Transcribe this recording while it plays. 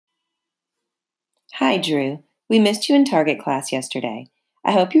Hi, Drew. We missed you in Target class yesterday.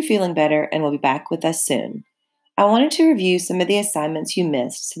 I hope you're feeling better and will be back with us soon. I wanted to review some of the assignments you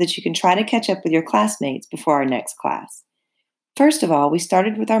missed so that you can try to catch up with your classmates before our next class. First of all, we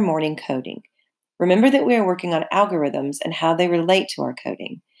started with our morning coding. Remember that we are working on algorithms and how they relate to our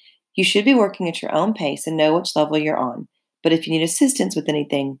coding. You should be working at your own pace and know which level you're on, but if you need assistance with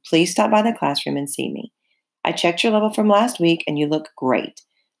anything, please stop by the classroom and see me. I checked your level from last week and you look great.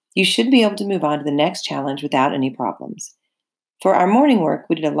 You should be able to move on to the next challenge without any problems. For our morning work,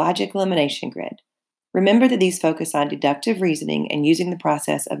 we did a logic elimination grid. Remember that these focus on deductive reasoning and using the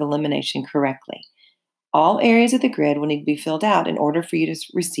process of elimination correctly. All areas of the grid will need to be filled out in order for you to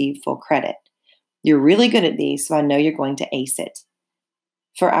receive full credit. You're really good at these, so I know you're going to ace it.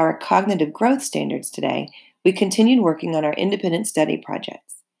 For our cognitive growth standards today, we continued working on our independent study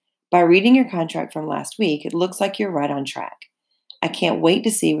projects. By reading your contract from last week, it looks like you're right on track. I can't wait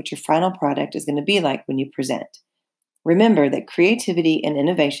to see what your final product is going to be like when you present. Remember that creativity and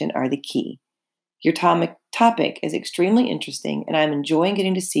innovation are the key. Your topic is extremely interesting, and I'm enjoying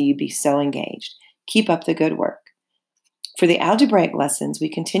getting to see you be so engaged. Keep up the good work. For the algebraic lessons, we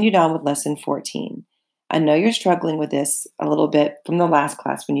continued on with lesson 14. I know you're struggling with this a little bit from the last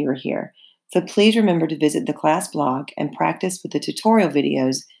class when you were here, so please remember to visit the class blog and practice with the tutorial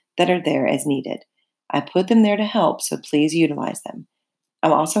videos that are there as needed. I put them there to help, so please utilize them.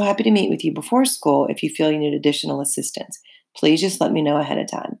 I'm also happy to meet with you before school if you feel you need additional assistance. Please just let me know ahead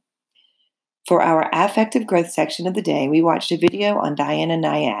of time. For our affective growth section of the day, we watched a video on Diana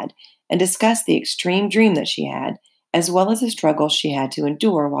Nyad and discussed the extreme dream that she had, as well as the struggles she had to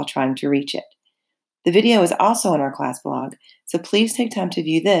endure while trying to reach it. The video is also on our class blog, so please take time to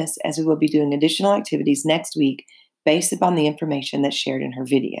view this as we will be doing additional activities next week based upon the information that's shared in her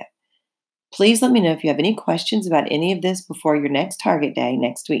video. Please let me know if you have any questions about any of this before your next target day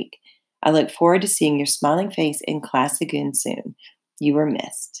next week. I look forward to seeing your smiling face in class again soon. You were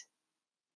missed.